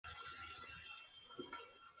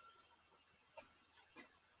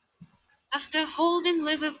After holding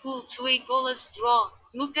Liverpool to a goalless draw,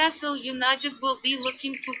 Newcastle United will be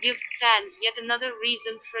looking to give fans yet another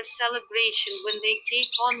reason for celebration when they take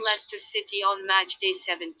on Leicester City on matchday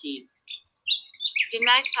 17. The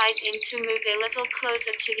Magpies aim to move a little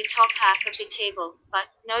closer to the top half of the table, but,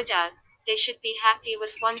 no doubt, they should be happy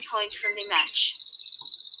with 1 point from the match.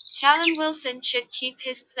 Callum Wilson should keep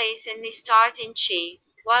his place in the starting chi,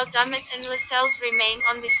 while Dummett and Lascelles remain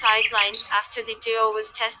on the sidelines after the duo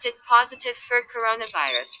was tested positive for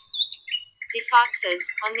coronavirus. The Foxes,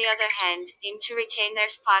 on the other hand, aim to retain their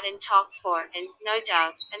spot in top four and, no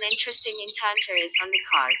doubt, an interesting encounter is on the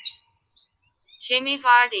cards. Jamie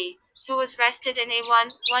Vardy, who was rested in a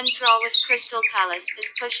 1-1 draw with Crystal Palace,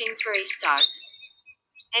 is pushing for a start.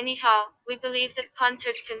 Anyhow, we believe that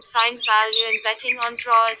punters can find value in betting on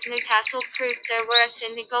draw as Newcastle proved their worth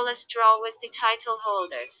in the goalless draw with the title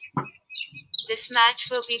holders. This match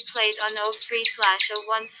will be played on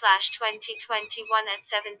 03/01/2021 at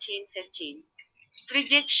 17:15.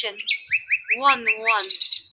 Prediction 1-1.